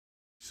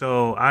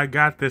So I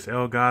got this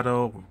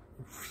Elgato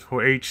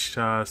for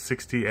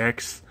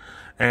H60X,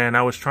 and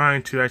I was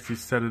trying to actually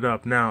set it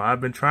up. Now,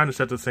 I've been trying to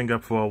set this thing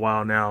up for a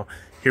while now.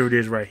 Here it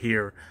is right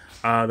here.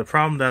 The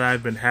problem that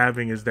I've been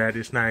having is that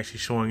it's not actually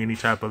showing any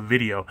type of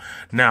video.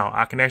 Now,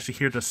 I can actually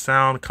hear the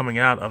sound coming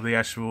out of the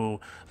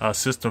actual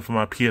system from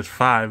my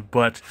PS5,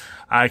 but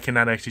I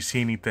cannot actually see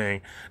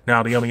anything.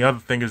 Now, the only other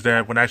thing is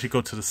that when I actually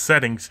go to the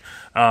settings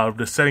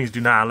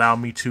do not allow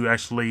me to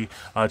actually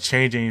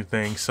change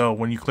anything. So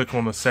when you click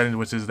on the settings,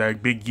 which is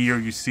that big gear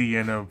you see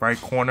in the right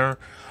corner,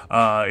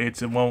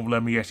 it won't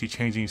let me actually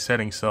change any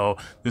settings. So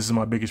this is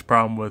my biggest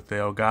problem with the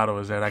Elgato,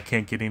 is that I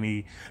can't get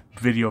any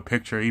video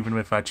picture even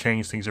if I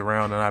change things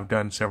around, and I've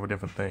done several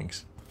different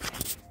things.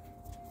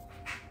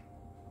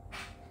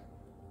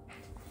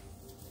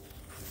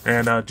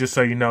 And just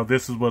so you know,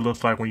 this is what it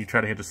looks like when you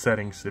try to hit the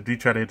settings. If you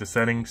try to hit the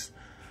settings,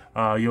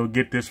 you'll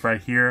get this right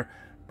here,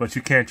 but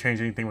you can't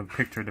change anything with the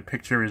picture. The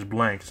picture is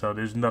blank, so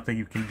there's nothing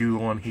you can do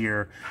on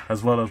here.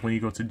 As well as when you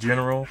go to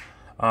general,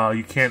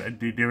 you can't,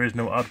 there is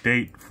no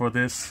update for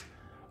this.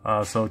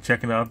 So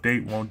checking the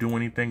update won't do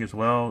anything as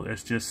well.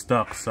 It's just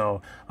stuck.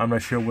 So I'm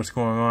not sure what's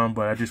going on,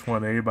 but I just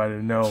wanted everybody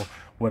to know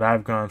what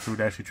I've gone through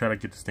to actually try to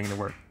get this thing to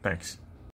work. Thanks.